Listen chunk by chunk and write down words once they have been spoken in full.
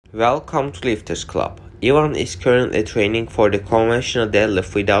Welcome to Lifters Club. Ivan is currently training for the conventional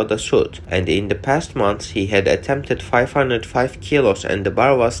deadlift without a suit, and in the past months he had attempted 505 kilos and the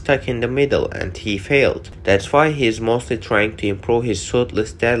bar was stuck in the middle and he failed. That's why he is mostly trying to improve his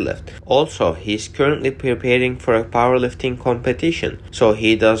suitless deadlift. Also, he is currently preparing for a powerlifting competition, so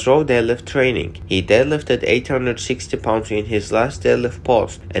he does row deadlift training. He deadlifted 860 pounds in his last deadlift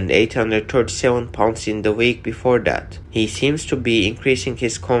post and 837 pounds in the week before that. He seems to be increasing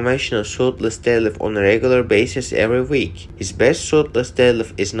his conventional suitless deadlift on a regular basis every week. His best suitless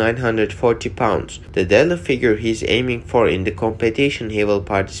deadlift is 940 pounds. The deadlift figure he is aiming for in the competition he will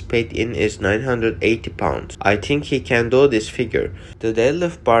participate in is 980 pounds. I think he can do this figure. The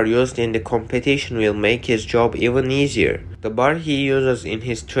deadlift bar used in the competition will make his job even easier. The bar he uses in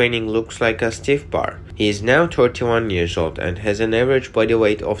his training looks like a stiff bar. He is now 31 years old and has an average body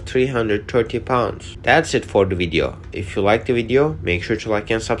weight of 330 pounds. That's it for the video. If you like the video, make sure to like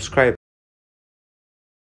and subscribe.